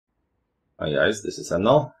Hi guys, this is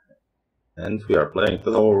Emnel, and we are playing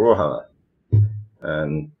Total Warhammer.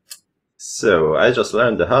 And so I just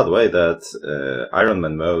learned the hard way that Iron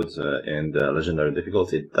Man mode in the legendary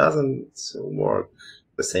difficulty doesn't work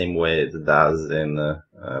the same way it does in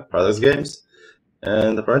Paradox games,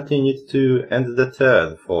 and apparently you need to end the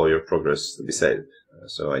turn for your progress to be saved.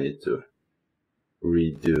 So I need to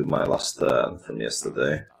redo my last turn from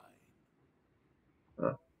yesterday.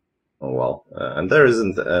 Oh well, and there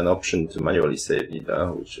isn't an option to manually save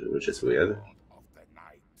either, which is weird.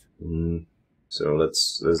 So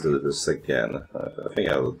let's do this again. I think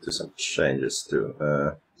I will do some changes too.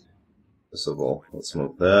 First of all, let's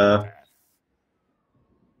move there.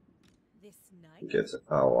 Get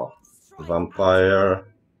our vampire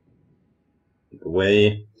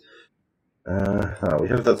away. We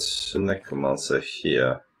have that necromancer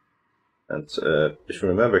here. And if you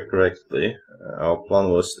remember correctly, our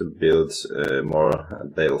plan was to build more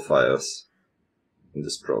balefires in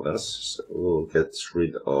this province. So we'll get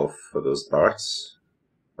rid of those barracks,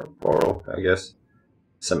 or borrow, I guess.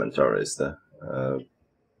 Cemetery is the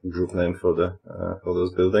group name for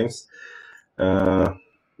those buildings.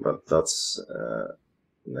 But that's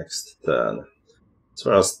next turn. As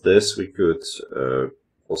far as this, we could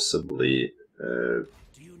possibly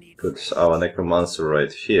put our necromancer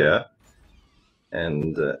right here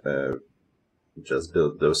and just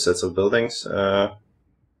build those sets of buildings.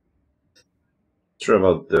 Sure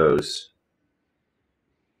about those.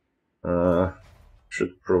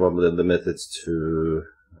 Should probably limit it to,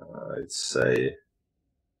 I'd say,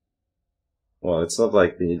 well, it's not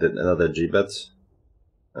like we needed another G-bet.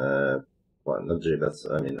 Well, not G-bet,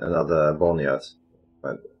 I mean another boneyard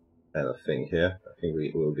kind of thing here. I think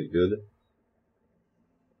we will be good.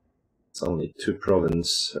 It's only two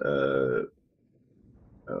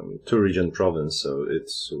region province, so it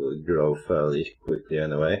will grow fairly quickly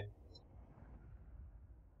anyway.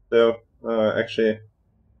 So actually,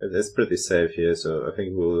 it's pretty safe here. So I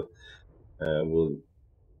think we'll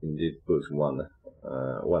indeed put one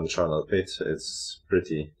charnel pit. It's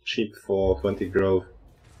pretty cheap for 20 growth.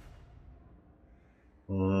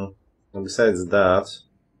 And besides that,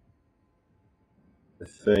 I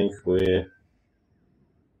think we.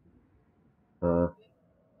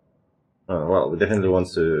 Well, we definitely want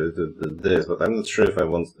to do this, but I'm not sure if I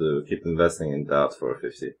want to keep investing in that for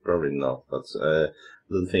 50. Probably not, but I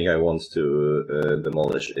don't think I want to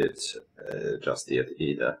demolish it just yet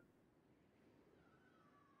either.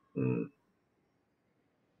 How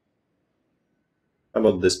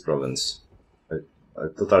about this province? I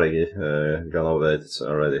totally gone over it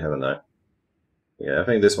already, haven't I? Yeah, I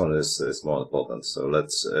think this one is more important. So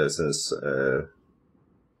let's, since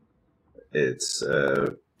it's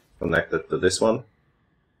connected to this one,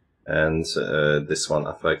 and this one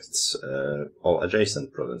affects all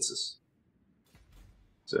adjacent provinces.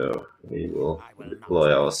 So we will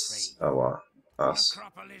deploy us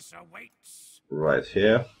right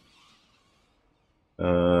here. We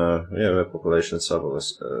have a population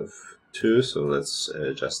surplus of 2, so let's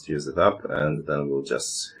just use it up, and then we'll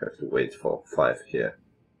just have to wait for 5 here.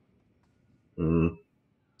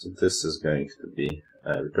 So this is going to be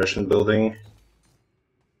a repression building.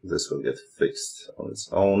 This will get fixed on its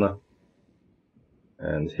own.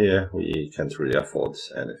 And here we can't really afford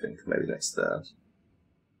anything, maybe next turn.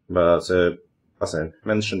 But as I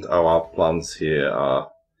mentioned, our plans here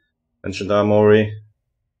are Ancient Armory,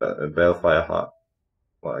 Balefire Hub.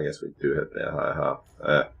 Well, I guess we do have Balefire Hub.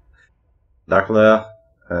 Dark Lair,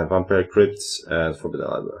 Vampire Crypts, and Forbidden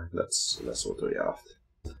Library. That's what we are after.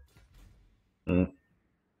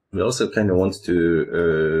 We also kind of want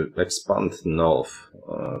to expand north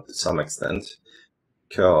to some extent,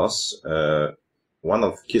 because one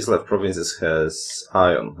of Kislev provinces has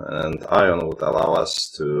iron, and iron would allow us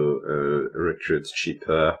to recruit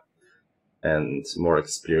cheaper and more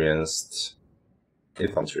experienced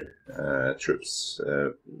infantry troops.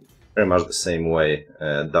 Very much the same way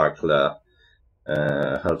Dark Lair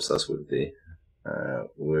helps us with the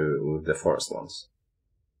forest ones.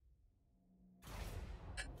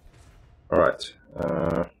 Alright,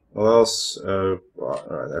 what else? Well,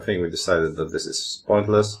 alright, I think we decided that this is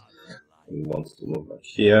pointless. We want to move back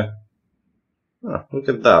here. Oh, look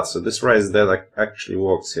at that, so this rise there actually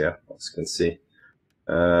works here, as you can see.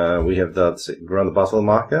 We have that Grand Battle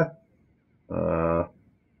marker. Well,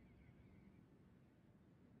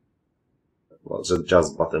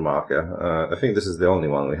 just battle marker. I think this is the only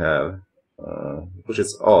one we have. Which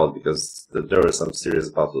is odd, because there are some serious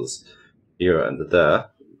battles here and there.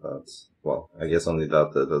 But, well, I guess only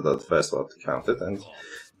that first one counted,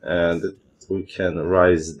 and we can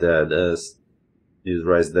rise dead as use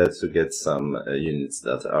Rise Dead to get some units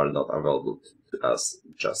that are not available to us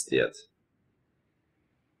just yet.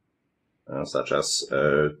 Such as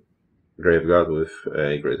Graveguard with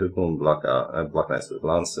a Great Weapon, Black Knights with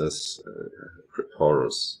Lances, Crypt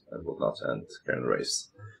Horrors and whatnot, and Cairn Race.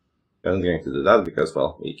 I'm not going to do that because,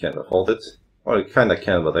 well, we can't afford it. Well, we kinda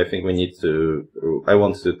can, but I think we need to... I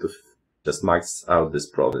want to just max out this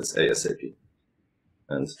province ASAP.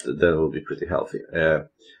 And that will be pretty healthy.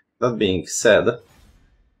 That being said,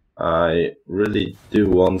 I really do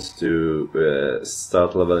want to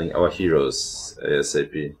start leveling our heroes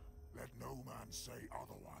ASAP. Let no man say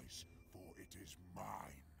otherwise, for it is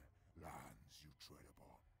mine lands you tread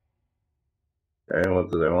upon. Okay,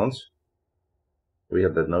 what do they want? We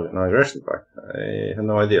have that no aggression pact. I have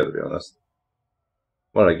no idea, to be honest.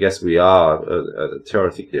 Well, I guess we are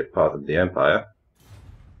theoretically a part of the Empire.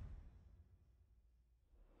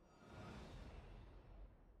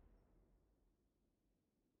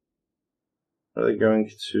 Are they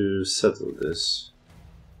going to settle this?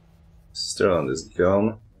 Sterland is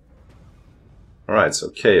gone. Alright, so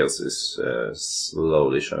Chaos is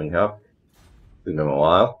slowly showing up. Took them a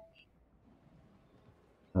while.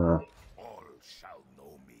 All shall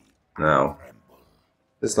know me. Now,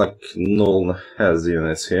 it's like Null has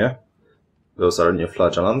units here. Those are new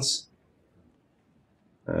flagellants.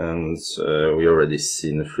 And we already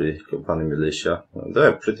seen 3 company militia.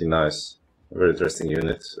 They're pretty nice. Very interesting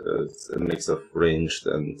unit. It's a mix of ranged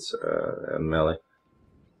and melee.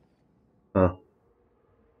 Huh.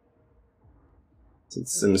 It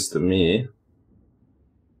seems to me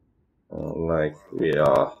like we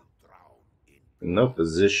are in no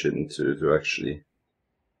position to actually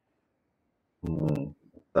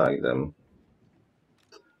attack them.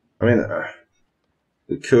 I mean,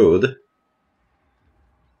 we could,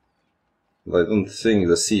 but I don't think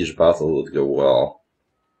the siege battle would go well.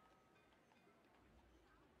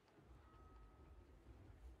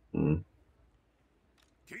 Let's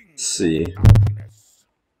see.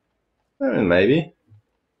 I mean, maybe.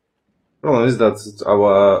 Problem is that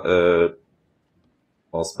our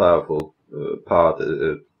most powerful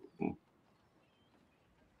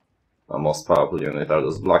our most powerful unit are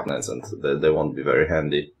those Black Knights, and they won't be very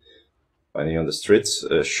handy finding on the streets.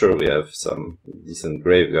 Sure, we have some decent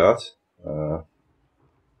Graveguard,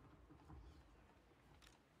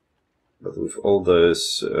 but with all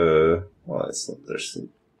those, well, it's not,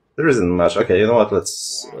 there isn't much. Okay, you know what?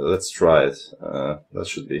 Let's try it. That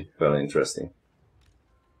should be very interesting.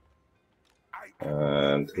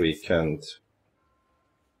 And we can't.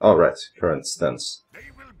 All right, current stance.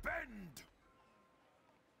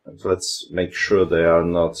 And let's make sure they are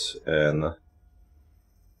not in.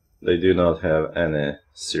 They do not have any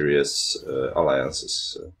serious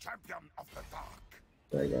alliances.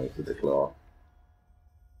 They're going to declare.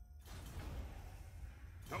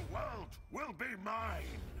 The world will be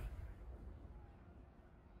mine.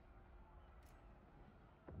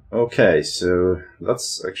 Okay, so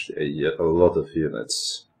that's actually a lot of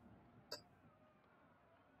units.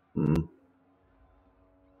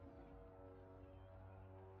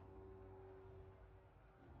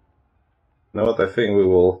 Now what I think we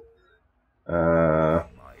will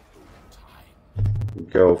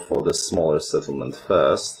go for the smaller settlement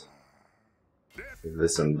first.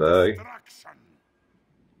 Wissenberg.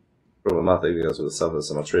 Problematic because we'll suffer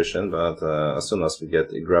some attrition, but as soon as we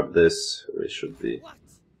grab this, we should be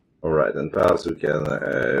alright, and perhaps we can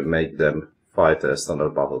make them fight a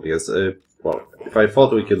standard battle, because, well, if I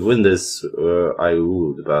thought we could win this, I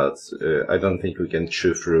would, but I don't think we can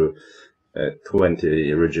chew through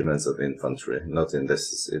 20 regiments of infantry, not in the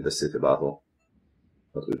city battle,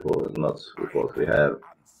 not with what we have.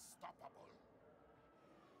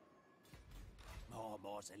 More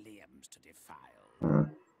mausoleums to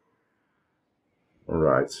defile.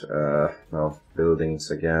 Alright, now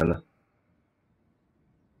buildings again.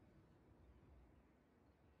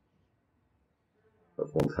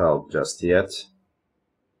 That won't help just yet.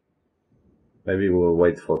 Maybe we'll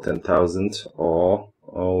wait for 10,000, or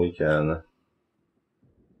we can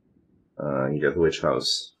get Witch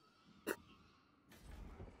House.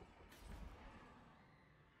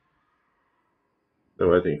 They're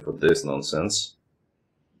waiting for this nonsense.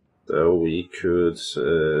 So we could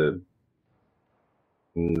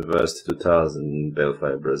invest 2,000 in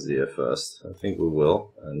Balefire Brasilia first. I think we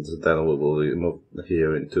will, and then we will move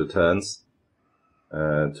here in 2 turns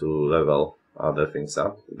to level other things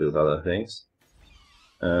up, build other things.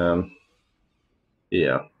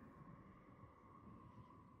 Yeah.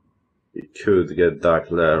 We could get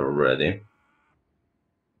Dark Lair already.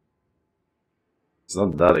 It's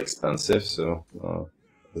not that expensive, so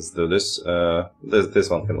let's do this. This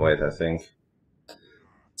one can wait, I think.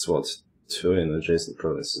 It's what, 2 in adjacent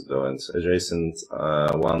provinces though, and adjacent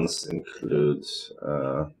ones include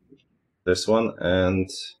this one and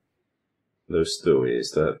those 2 we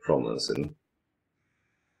still have problems in.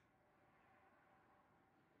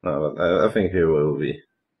 No, but I think here will be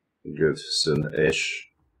good soon-ish.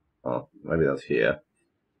 Oh, maybe not here.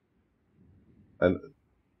 And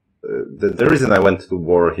the reason I went to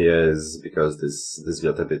war here is because this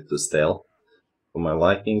got a bit too stale for my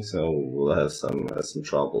liking, so we'll have some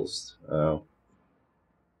troubles.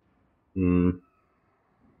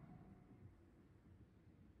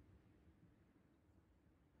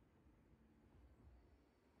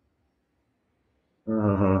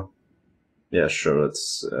 Yeah, sure.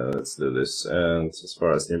 Let's do this. And as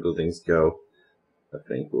far as new buildings go, I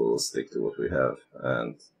think we'll stick to what we have.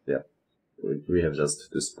 And yeah, we have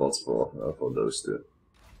just 2 spots for those 2.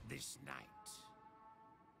 This night.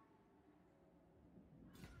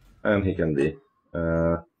 And he can be.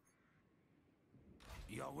 Your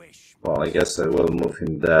wish. Well, I guess I will move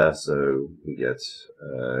him there, so we get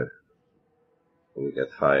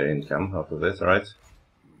higher income out of it, right?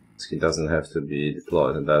 Because he doesn't have to be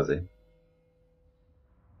deployed, does he?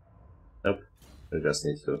 Nope. We just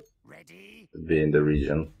need to be in the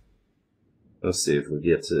region. Let's see if we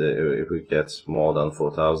get more than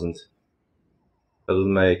 4,000. That'll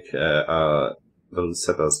make that'll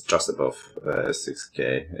set us just above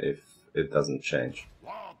 6k if it doesn't change.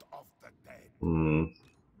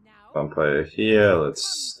 Vampire here.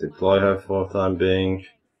 Let's deploy her for the time being.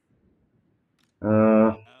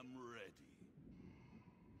 Well,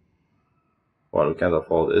 we can't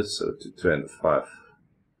afford it, so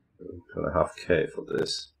 2.5k for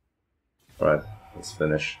this. Alright, let's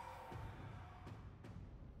finish.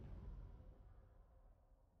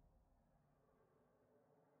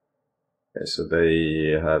 Okay, so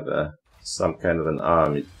they have some kind of an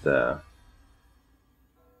army there.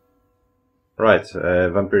 Right,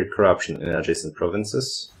 vampiric corruption in adjacent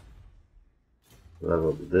provinces.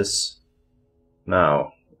 Level this.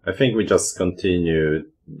 Now, I think we just continue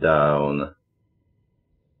down.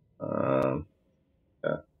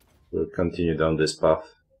 Yeah, we'll continue down this path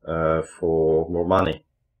for more money,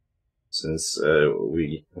 since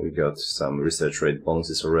we got some research rate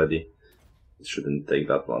bonuses already. It shouldn't take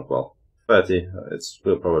that long. Well, 30.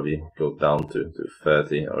 Will probably go down to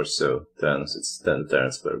 30 or so turns. It's 10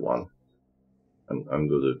 turns per one. I'm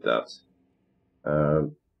good with that.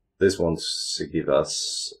 This won't give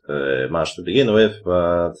us much to begin with,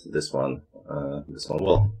 but this one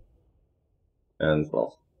will. And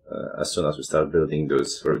well, as soon as we start building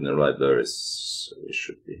those forbidden libraries, we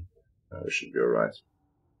should be alright.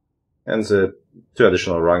 And 2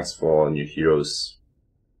 additional ranks for new heroes.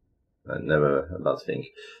 Never a bad thing.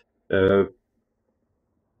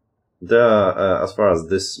 As far as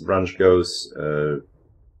this branch goes,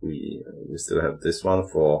 we still have this one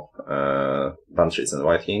for Banshees and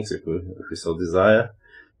White Kings if we so desire,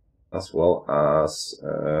 as well as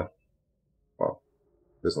well,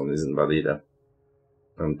 this one isn't bad either.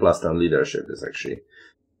 And plus 10 leadership is actually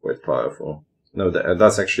quite powerful. No,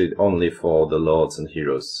 that's actually only for the lords and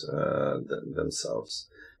heroes themselves.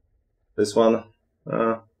 This one,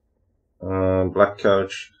 Black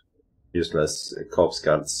Couch, useless corpse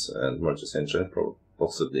cards and Merchant's Ancient,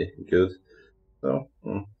 possibly good. So,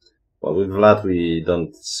 well, with Vlad we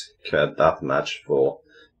don't care that much for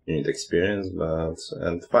unit experience,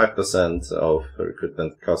 and 5% of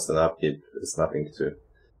recruitment cost and upkeep is nothing to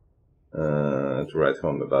write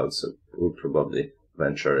home about. So we'll probably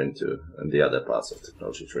venture into the other parts of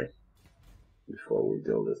technology tree before we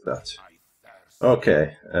deal with that.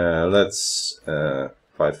 Okay, let's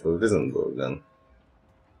fight for Wissenburg then.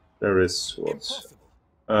 There is what?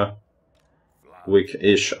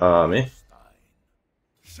 Weak-ish army.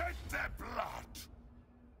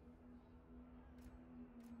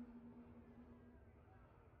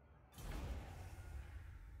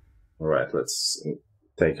 Alright, let's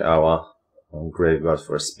take our graveyard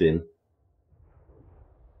for a spin,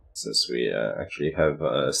 since we actually have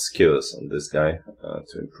skills on this guy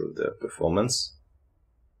to improve their performance.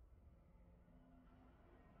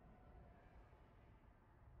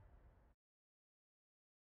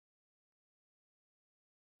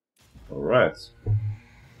 Alright.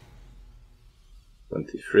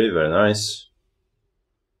 23, very nice.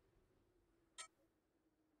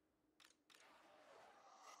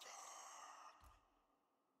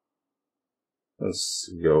 Let's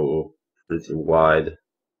go pretty wide.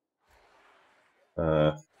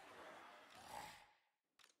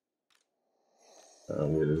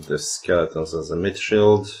 With the skeletons as a mid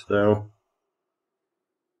shield, though.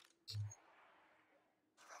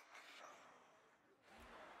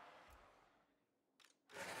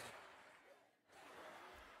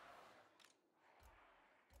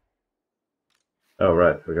 Oh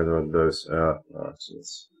right, forgot about those. No, so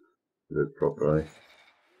let's do it properly.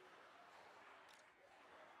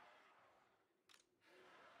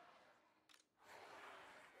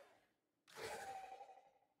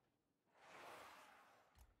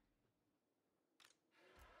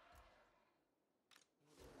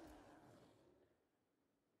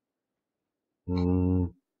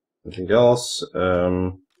 Anything else?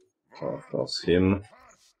 Oh, of course, him.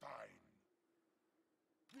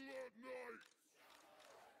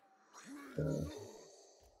 Carstein.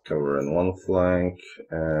 Cover in one flank,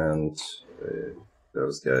 and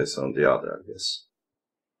those guys on the other, I guess.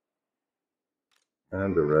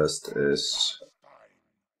 And the rest is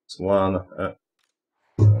one.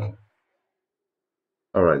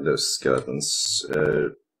 Alright, those skeletons.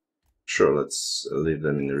 Sure, let's leave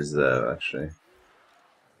them in reserve, actually.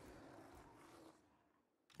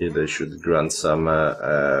 Here they should grant some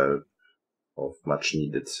of much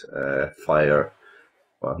needed fire.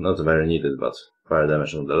 Well, not very needed, but fire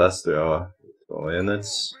damage nonetheless to our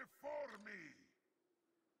units. Before me.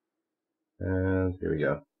 And here we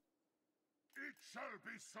go. It shall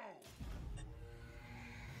be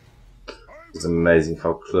so. It's amazing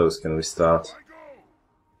how close can we start. I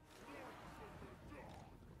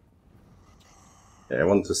go. Yeah, I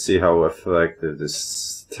want to see how effective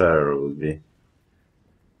this terror will be.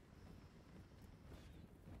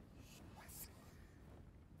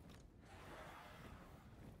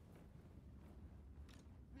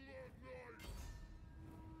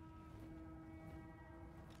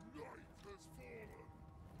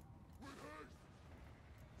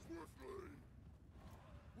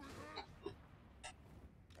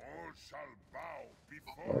 All shall bow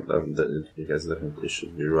Well, before you guys definitely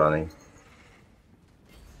should be running.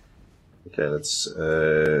 Okay, let's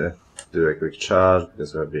do a quick charge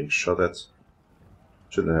because we're being shot at.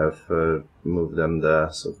 Shouldn't have moved them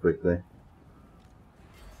there so quickly.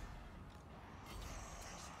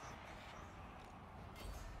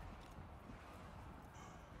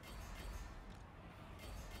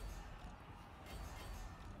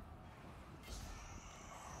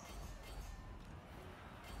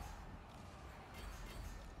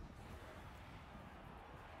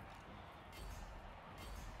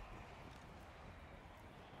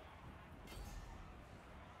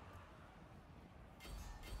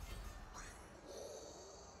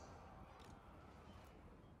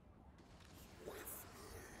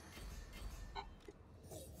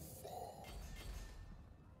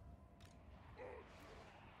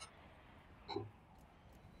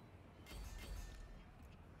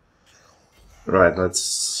 Right,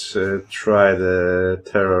 let's try the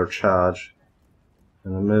terror charge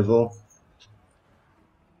in the middle.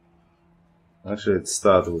 Actually, it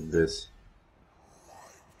started with this.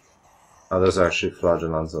 Oh, there's actually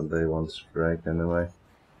flagellants that they won't break anyway.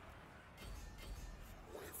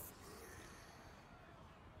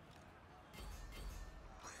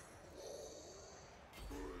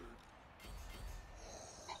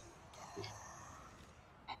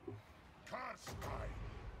 Carstein.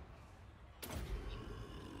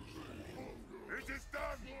 It is done.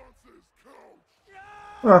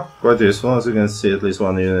 Ah, quite useful. As you can see, at least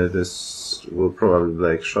one unit will probably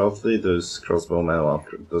break shortly. Those crossbowmen, well,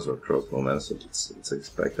 those are crossbowmen, so it's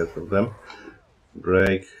expected of them.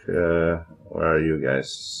 Break. Where are you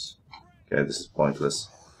guys? Okay, this is pointless.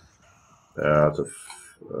 They're out of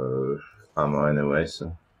ammo anyway,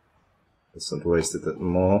 so let's not waste it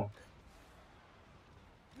more.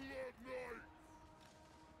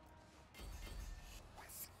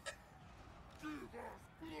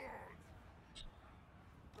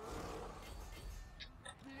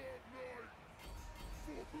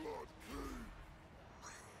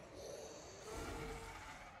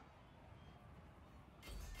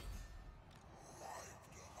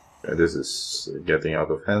 Okay, this is getting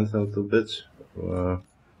out of hand a little bit.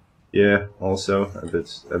 Yeah, also a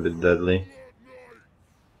bit deadly.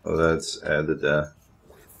 Let's add it there.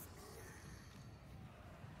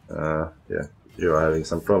 Yeah, you're having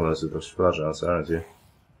some problems with those flagellants, aren't you?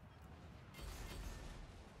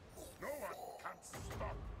 No one can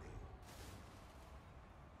stop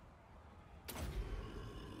me.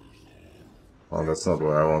 Well, that's not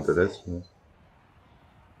where I wanted it.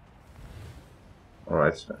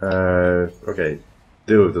 Alright, okay.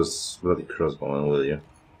 Deal with those bloody crossbowmen, will you?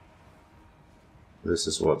 This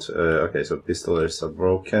is what, okay, so pistolers are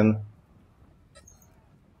broken.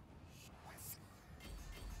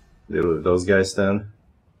 Deal with those guys then.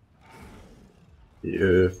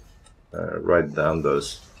 You write down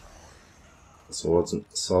those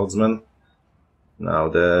swordsmen. Now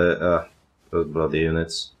those bloody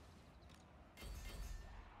units.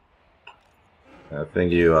 I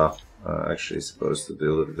think you are actually supposed to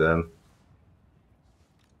deal with them.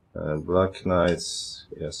 Black Knights,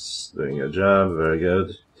 yes, doing your job, very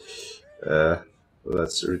good.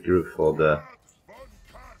 Let's regroup for the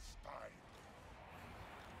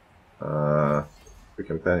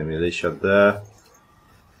companion militia there.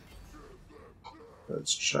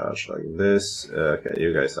 Let's charge like this. Okay,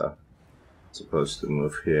 you guys are supposed to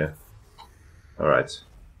move here. Alright.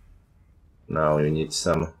 Now we need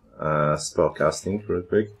some spell casting real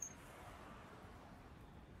quick.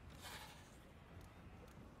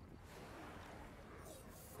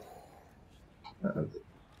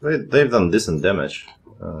 They've done decent damage,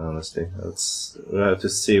 honestly. We have to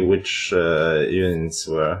see which units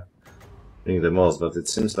were doing the most, but it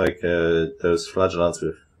seems like those flagellants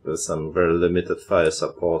with some very limited fire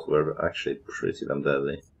support were actually pretty damn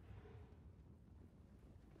deadly.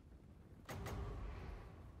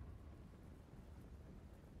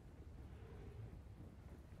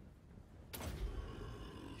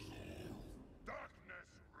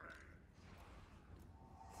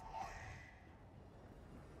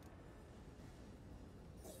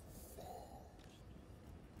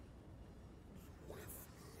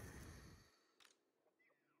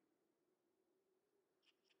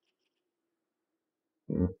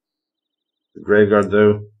 The Graveyard,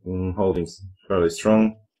 though, holding fairly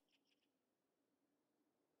strong.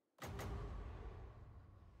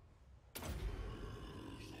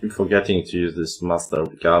 Keep forgetting to use this Master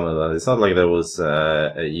of Garment. It's not like there was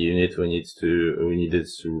a unit we needed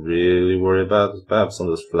to really worry about. Perhaps on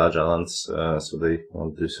those flagellants, so they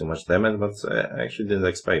won't do so much damage. But I actually didn't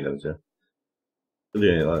expect them to.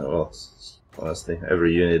 Well, honestly,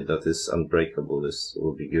 every unit that is unbreakable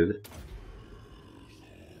will be good.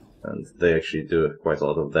 And they actually do quite a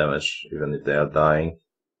lot of damage, even if they are dying.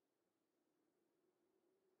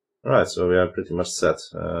 Alright, so we are pretty much set.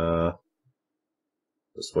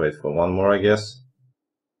 Just wait for one more, I guess.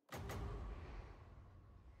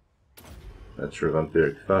 A true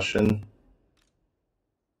vampiric fashion.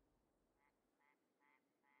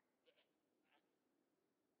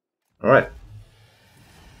 Alright.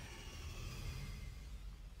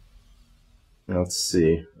 Let's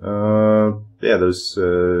see. Yeah, those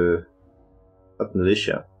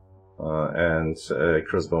militia and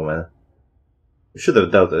crossbowmen. We should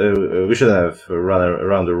have run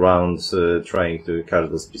around trying to catch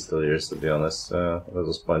those pistoliers. To be honest, that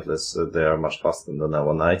was pointless. They are much faster than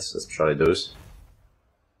our knights, especially those.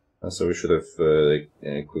 So we should have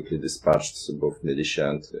quickly dispatched both militia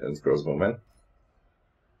and crossbowmen.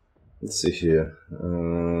 Let's see here.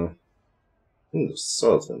 The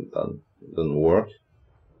swordsman didn't work.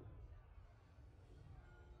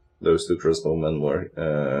 Those two crossbowmen were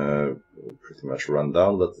pretty much run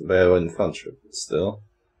down, but they were infantry still.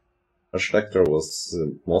 Archlector was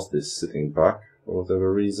mostly sitting back for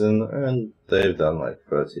whatever reason, and they've done like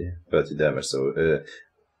 30 damage. So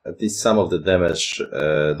at least some of the damage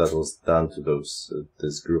that was done to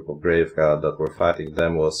this group of Graveguard that were fighting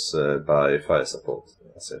them was by fire support,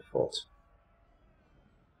 as I thought.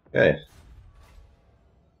 Okay.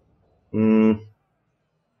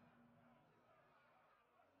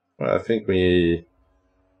 Well, I think we'll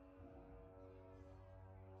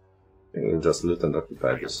just loot and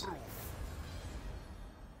occupy this.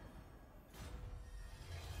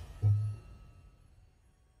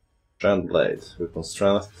 Giant Blade, Weapon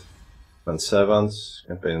Strength, Manservant,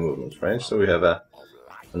 Campaign Movement Range, so we have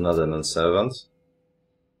another Manservant.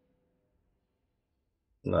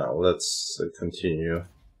 Now let's continue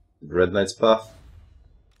the Red Knight's path.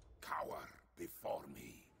 Cower before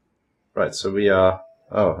me. Right, so we are...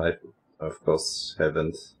 Oh, I of course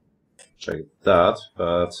haven't checked that,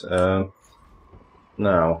 but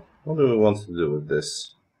now, what do we want to do with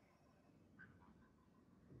this?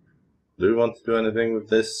 Do we want to do anything with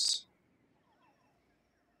this?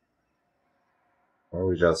 Or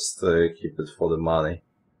we just keep it for the money?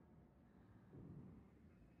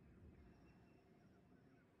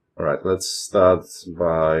 Alright, let's start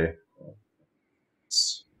by...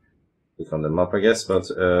 Let's click on the map, I guess,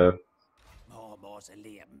 but More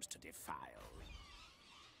mausoleums to defile.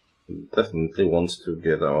 definitely want to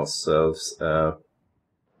get ourselves of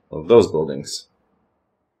those buildings.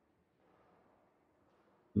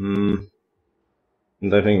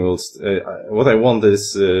 And I think what I want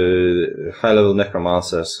is high-level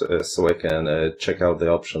necromancers, so I can check out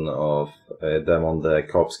the option of them on the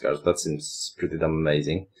corpse guards. That seems pretty damn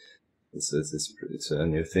amazing. It's a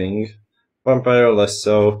new thing. Vampire, less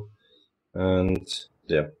so, and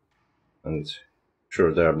yeah, and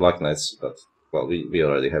sure there are Black Knights, but well, we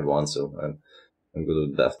already have one, so I'm good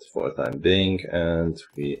with that for the time being, and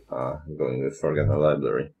we are going with Forgotten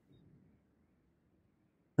Library.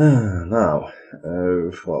 Now,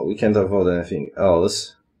 well, we can't afford anything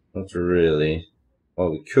else. Not really. Well,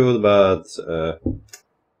 we could, but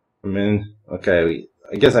I mean, okay.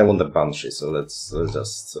 I guess I want the Banshee, so let's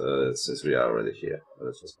just since we are already here,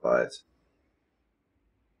 let's just buy it.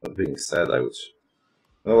 That being said, I would.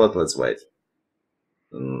 You know what? Let's wait.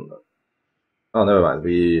 Oh, never mind.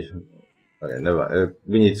 Okay, never mind.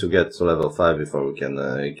 We need to get to level 5 before we can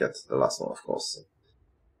get the last one, of course.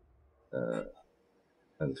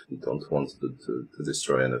 And we don't want to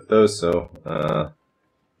destroy any of those, so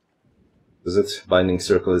is it binding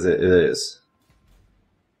circle? It is.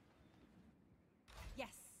 Yes,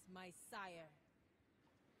 my sire.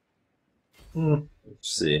 Let's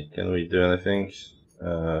see, can we do anything?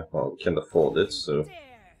 Well, we can't afford it, so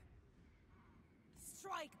Dare.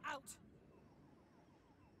 Strike out.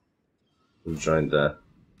 we'll join the.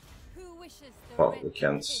 Who wishes the Well, red we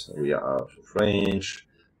can't. kiss? We are out of range.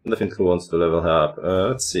 And I think who wants to level her up?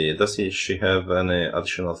 Let's see. Does she have any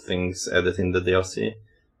additional things added in the DLC?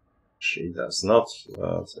 She does not.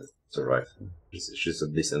 It's alright. She's a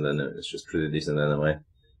decent enemy. She's pretty decent anyway.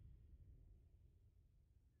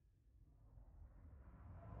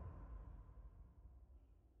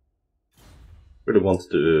 Really want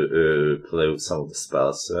to play with some of the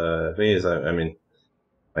spells. Thing is, I mean,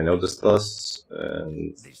 I know the spells,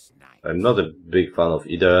 and This night. I'm not a big fan of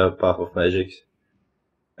either path of magic.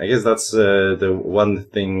 I guess that's the one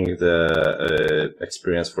thing the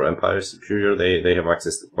experience for Empire is superior. They have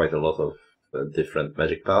access to quite a lot of different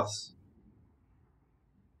magic paths.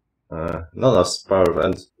 Not as powerful,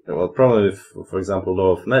 and well, problem with, for example,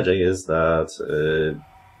 Law of Magic is that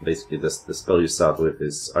basically the spell you start with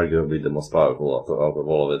is arguably the most powerful out of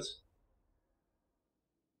all of it.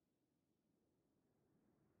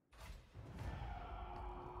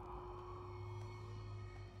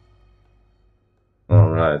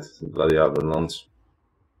 Alright, bloody Avalon.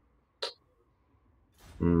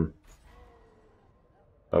 Oh,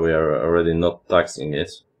 we are already not taxing it.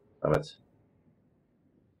 Damn it.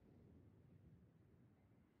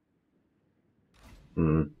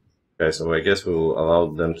 Okay, so I guess we will allow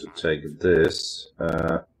them to take this.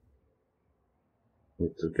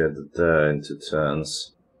 Need to get there into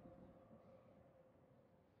turns.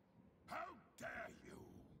 How dare you?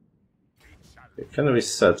 It shall Okay, can we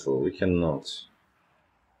settle? We cannot.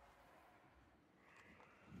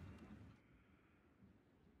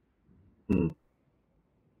 My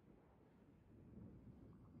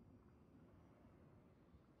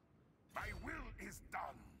will is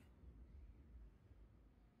done.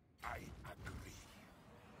 I agree.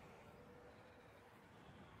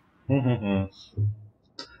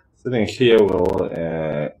 Sitting here will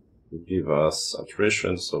give us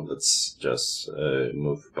attrition, so let's just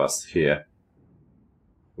move past here.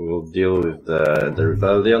 We will deal with the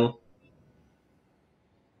rebellion,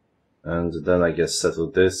 and then I guess settle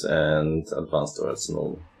this and advance towards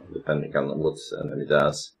null, depending on what the enemy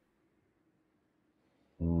does.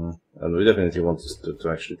 And we definitely want to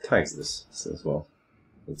actually tax this, since, well,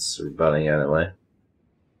 it's rebelling anyway.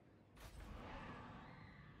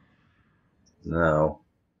 Now,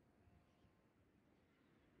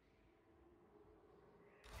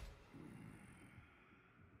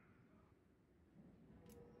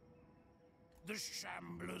 The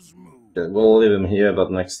shamblers move. yeah, we'll leave him here,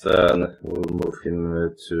 but next turn we'll move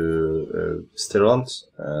him to Stirland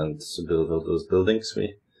and to build all those buildings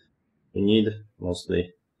we need,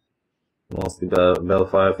 mostly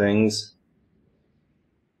Bellfire things.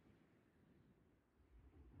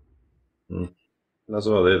 That's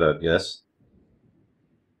about it, I guess.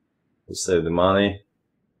 We'll save the money.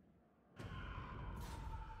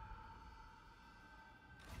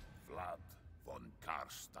 Vlad von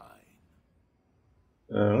Carstein.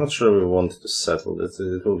 I'm not sure we want to settle this.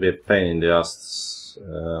 It will be a pain in the ass,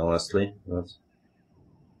 honestly. But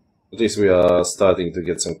at least we are starting to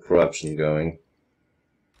get some corruption going.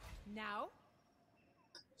 Now?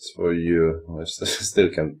 As for you, I still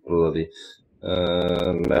can't bloody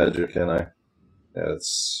magic, can I? Yeah,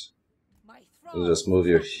 My we'll throne. just move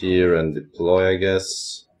you here and deploy, I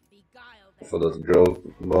guess, Beguile them. for that growth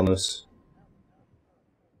bonus.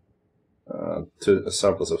 A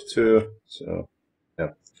surplus of 2, so yeah.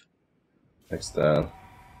 Next turn.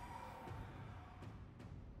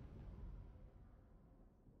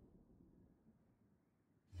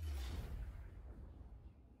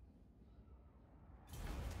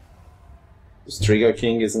 This Trigger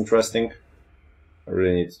King is interesting. I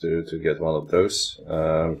really need to get one of those.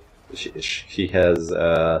 He has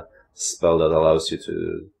a spell that allows you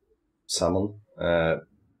to summon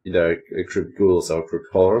either Crypt Ghouls or Crypt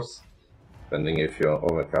Horrors, depending if you're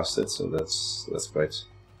overcasted, so that's great.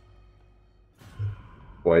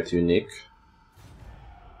 quite unique.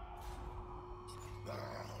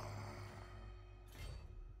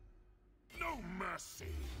 No mercy.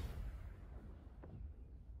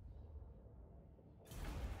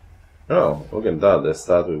 Oh, look at that, they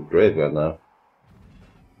start with graveyard now.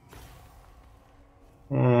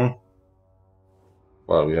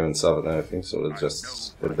 Well, we haven't suffered anything, so let's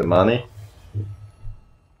just get the money.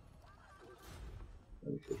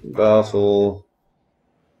 Battle.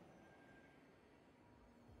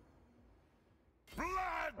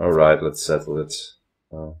 Alright, let's settle it.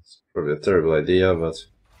 It's probably a terrible idea, but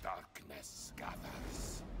Darkness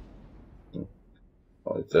gathers.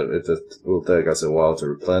 well, it will take us a while to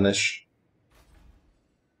replenish.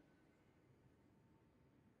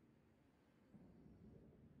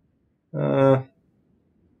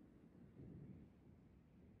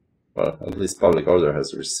 Well, at least public order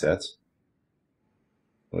has reset.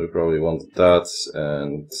 We probably want that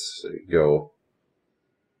and go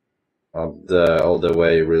up all the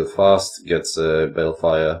way real fast, get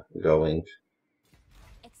Balefire going.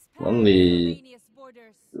 Expand Only Sylvania's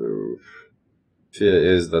borders. fear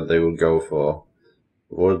is that they will go for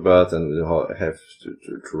Wardbat and we'll have to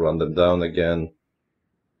run them down again.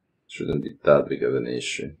 Shouldn't be that big of an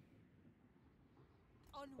issue.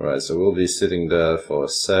 Alright, so we'll be sitting there for a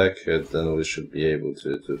sec, and then we should be able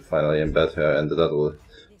to finally embed her, and that will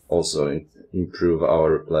also improve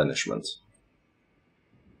our replenishment.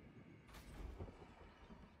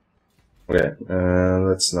 Okay,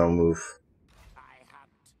 let's now move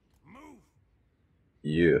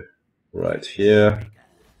you right here.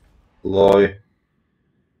 Loy. I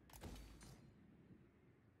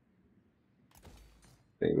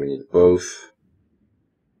think we need both.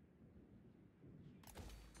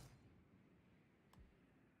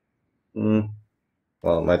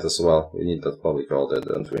 Well, might as well. We need that public order,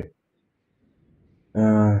 don't we?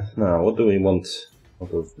 Now, what do we want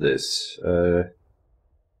out of this?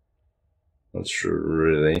 Not sure,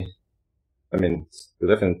 really. I mean, we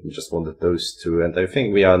definitely just wanted those two, and I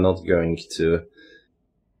think we are not going to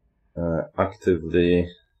actively...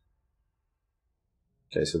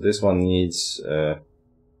 Okay, so this one needs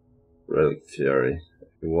Relic Fury.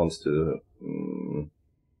 If we want to...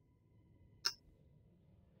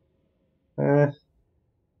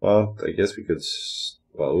 well, I guess we could...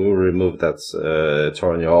 Well, we will remove that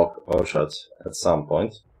Thorny Orchard at some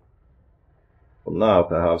point. For now,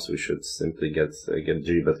 perhaps we should simply get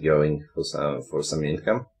G-Bet going for some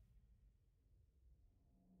income.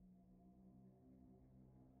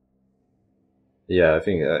 Yeah, I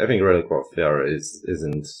think Relic Warfare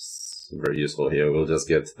isn't very useful here. We'll just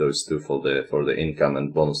get those two for the income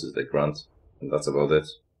and bonuses they grant, and that's about it.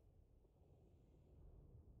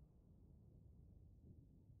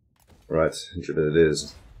 Right, G-Bet it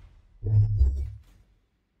is.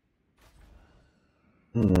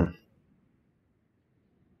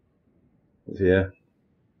 Yeah.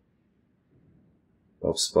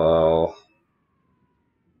 Top spell.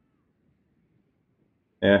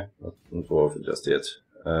 Yeah, not worth it just yet.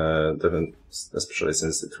 Definitely, especially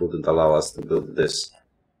since it wouldn't allow us to build this.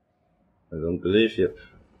 I don't believe, yep.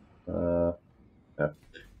 Yeah.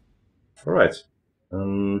 Alright.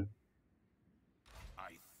 I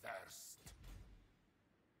thirst.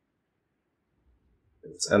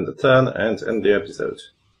 Let's end the turn and end the episode.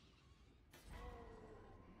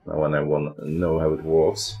 Now when I want to know how it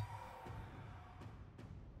works.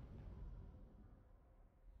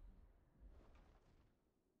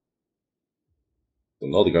 So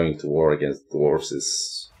not going to war against dwarves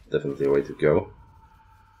is definitely a way to go.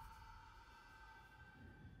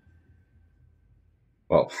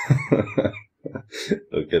 Well,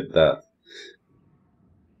 look at that.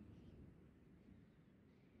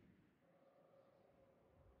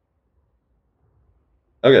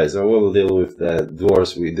 Okay, so we'll deal with the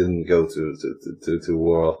dwarves we didn't go to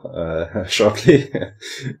war shortly.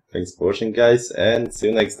 Thanks for watching, guys, and see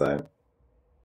you next time.